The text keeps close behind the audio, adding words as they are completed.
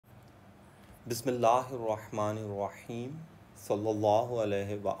Bismillahirrahmanirrahim. Sallallahu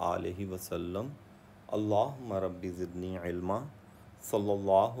alayhi wa alihi wa sallam. Allahumma rabbi zidni ilma.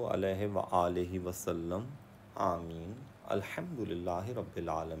 Sallallahu alayhi wa alihi wa sallam. Ameen. Alhamdulillahi rabbil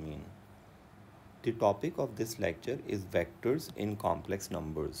alameen. The topic of this lecture is vectors in complex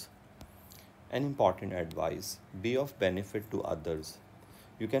numbers. An important advice: be of benefit to others.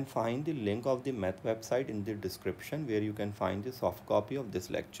 You can find the link of the math website in the description where you can find the soft copy of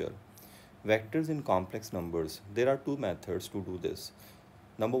this lecture. Vectors in complex numbers. There are two methods to do this.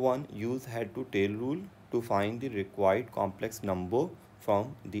 Number one, use head to tail rule to find the required complex number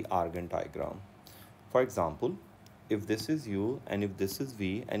from the Argand diagram. For example, if this is u and if this is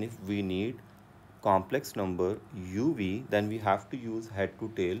v and if we need complex number uv, then we have to use head to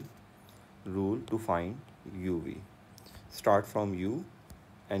tail rule to find uv. Start from u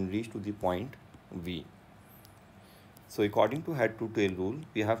and reach to the point v. So according to head to tail rule,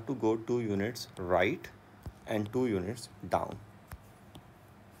 we have to go 2 units right and 2 units down.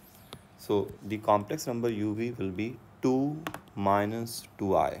 So the complex number uv will be 2 minus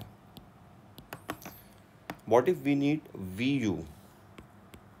 2i. What if we need vu?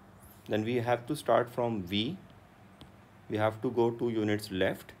 Then we have to start from v. We have to go 2 units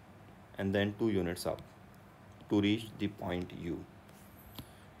left and then 2 units up to reach the point u.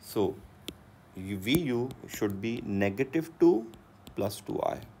 So vu should be -2 plus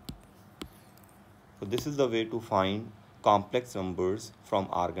 2i. So this is the way to find complex numbers from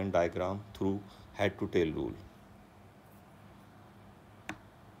Argand diagram through head to tail rule.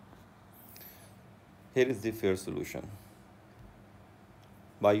 Here is the fair solution.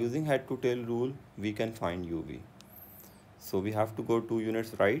 By using head to tail rule, we can find uv. So we have to go 2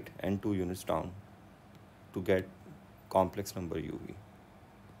 units right and 2 units down to get complex number uv.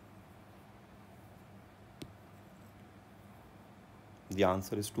 The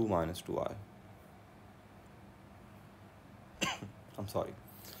answer is 2 minus 2i. I'm sorry.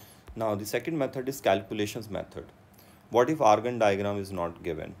 Now the second method is calculations method. What if Argand diagram is not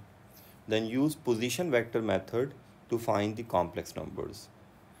given? Then use position vector method to find the complex numbers.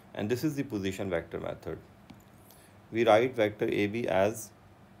 And this is the position vector method. We write vector AB as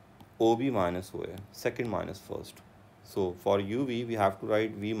OB minus OA, second minus first. So for UV, we have to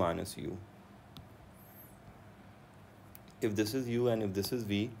write V minus U. If this is U and if this is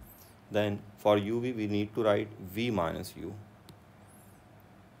V, then for UV, we need to write V minus U.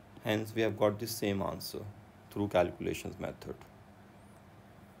 Hence, we have got the same answer through calculations method.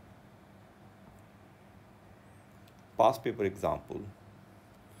 Past paper example.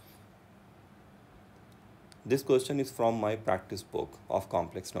 This question is from my practice book of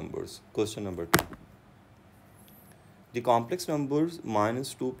complex numbers. Question number 2. The complex numbers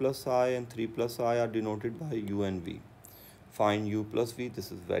 -2 plus I and 3 plus I are denoted by U and V. Find U plus V. This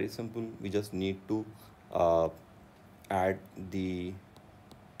is very simple. We just need to add the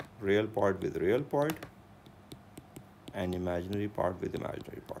real part with real part and imaginary part with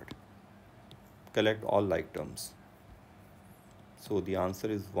imaginary part. Collect all like terms. So the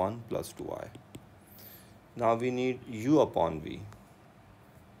answer is 1 plus 2i. Now we need u upon v.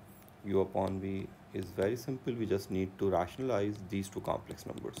 U upon v is very simple. We just need to rationalize these two complex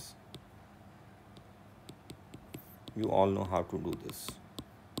numbers. You all know how to do this.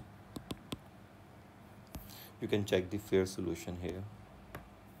 You can check the fair solution here.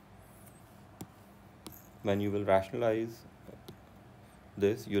 When you will rationalize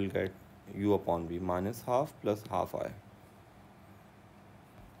this, you'll get u upon v minus half plus half I.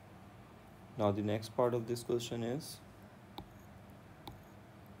 Now the next part of this question is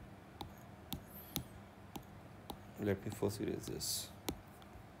let me first erase this.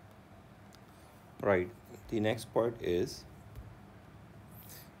 Right, the next part is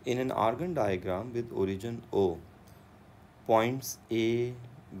in an Argand diagram with origin O, points A,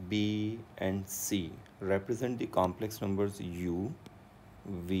 B and C represent the complex numbers u,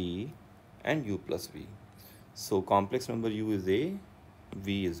 v and u plus v. So complex number u is A,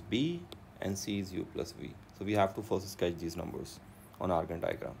 v is B and C is u plus v. So we have to first sketch these numbers on Argand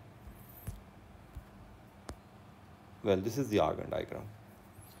diagram. Well, this is the Argand diagram.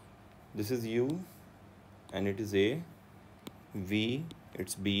 This is u and it is A, v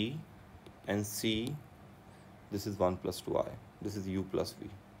it's B and C, this is 1 plus 2i. This is u plus v.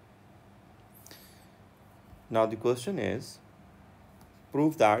 Now the question is,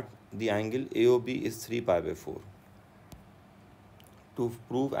 prove that the angle AOB is 3 pi by 4. To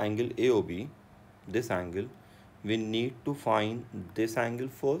prove angle AOB, this angle, we need to find this angle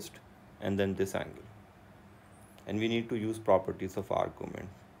first and then this angle. And we need to use properties of argument.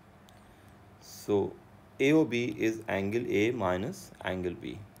 So AOB is angle A minus angle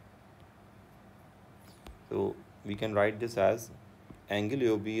B. So we can write this as angle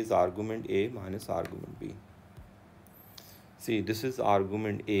AOB is argument A minus argument B. See, this is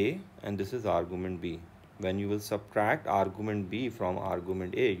argument A and this is argument B. When you will subtract argument B from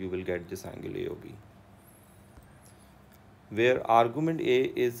argument A, you will get this angle AOB. Where argument A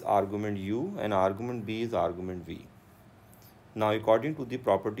is argument U and argument B is argument V. Now, according to the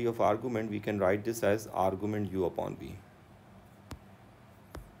property of argument, we can write this as argument U upon V.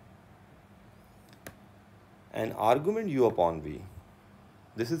 And argument U upon V,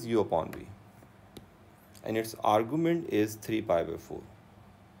 this is U upon V. And its argument is 3 pi by 4.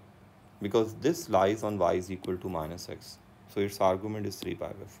 Because this lies on y is equal to minus x. So its argument is 3 pi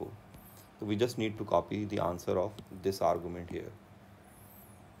by 4. So we just need to copy the answer of this argument here.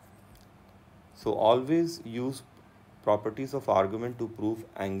 So always use properties of argument to prove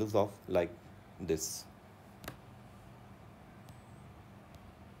angles of like this.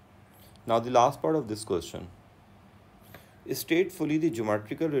 Now the last part of this question. State fully the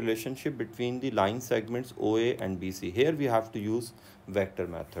geometrical relationship between the line segments OA and BC. Here we have to use vector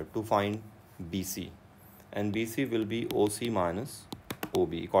method to find BC. And BC will be OC minus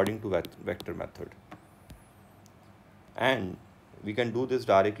OB according to vector method. And we can do this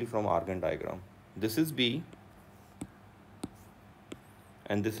directly from Argand diagram. This is B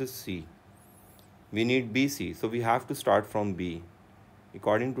and this is C. We need BC, so we have to start from B.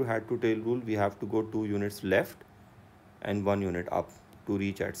 According to head to tail rule, we have to go 2 units left and 1 unit up to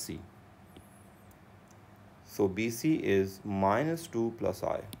reach at C. So BC is minus 2 plus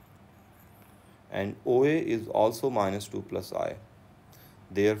I. And OA is also minus 2 plus I.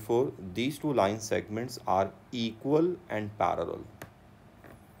 Therefore, these two line segments are equal and parallel.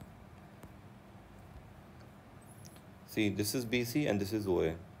 See, this is BC and this is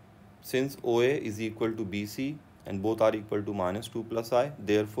OA. Since OA is equal to BC and both are equal to minus 2 plus I,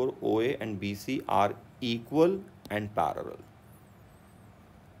 therefore OA and BC are equal and parallel.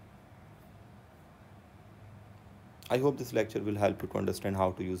 I hope this lecture will help you to understand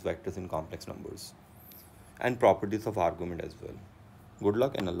how to use vectors in complex numbers and properties of argument as well. Good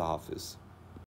luck and Allah Hafiz.